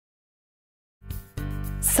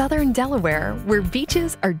Southern Delaware, where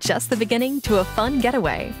beaches are just the beginning to a fun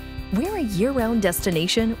getaway. We're a year-round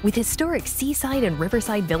destination with historic seaside and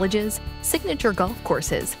riverside villages, signature golf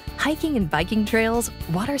courses, hiking and biking trails,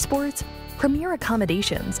 water sports, premier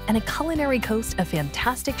accommodations, and a Culinary Coast of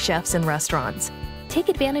fantastic chefs and restaurants. Take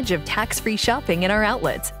advantage of tax-free shopping in our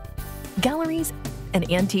outlets, galleries, and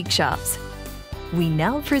antique shops. We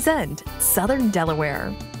now present Southern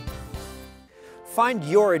Delaware. Find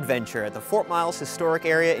your adventure at the Fort Miles Historic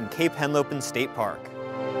Area in Cape Henlopen State Park.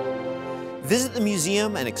 Visit the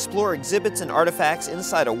museum and explore exhibits and artifacts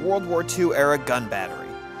inside a World War II era gun battery.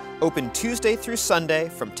 Open Tuesday through Sunday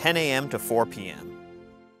from 10 a.m. to 4 p.m.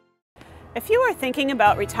 If you are thinking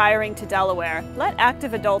about retiring to Delaware, let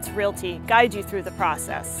Active Adults Realty guide you through the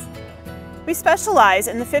process. We specialize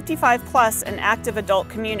in the 55+ and active adult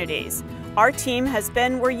communities. Our team has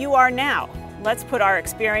been where you are now. Let's put our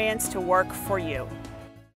experience to work for you.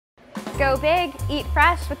 Go big, eat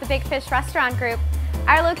fresh with the Big Fish Restaurant Group.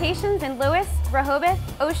 Our locations in Lewes, Rehoboth,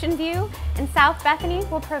 Ocean View, and South Bethany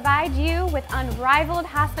will provide you with unrivaled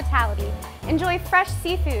hospitality. Enjoy fresh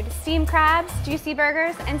seafood, steamed crabs, juicy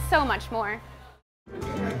burgers, and so much more.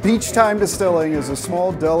 Beach Time Distilling is a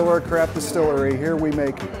small Delaware craft distillery. Here we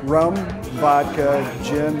make rum, vodka,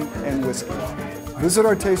 gin, and whiskey. Visit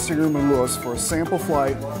our tasting room in Lewes for a sample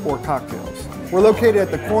flight or cocktails. We're located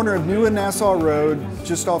at the corner of New and Nassau Road,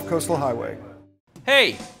 just off Coastal Highway.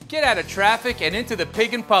 Hey, get out of traffic and into the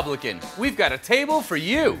Pig and Publican. We've got a table for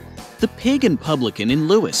you. The Pig and Publican in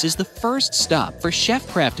Lewes is the first stop for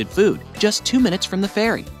chef-crafted food, just 2 minutes from the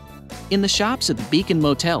ferry. In the shops at the Beacon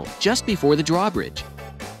Motel, just before the drawbridge.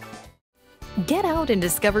 Get out and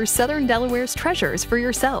discover Southern Delaware's treasures for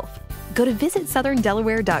yourself. Go to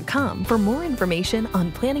visitsoutherndelaware.com for more information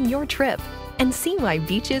on planning your trip and see why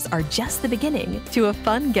beaches are just the beginning to a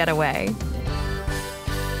fun getaway.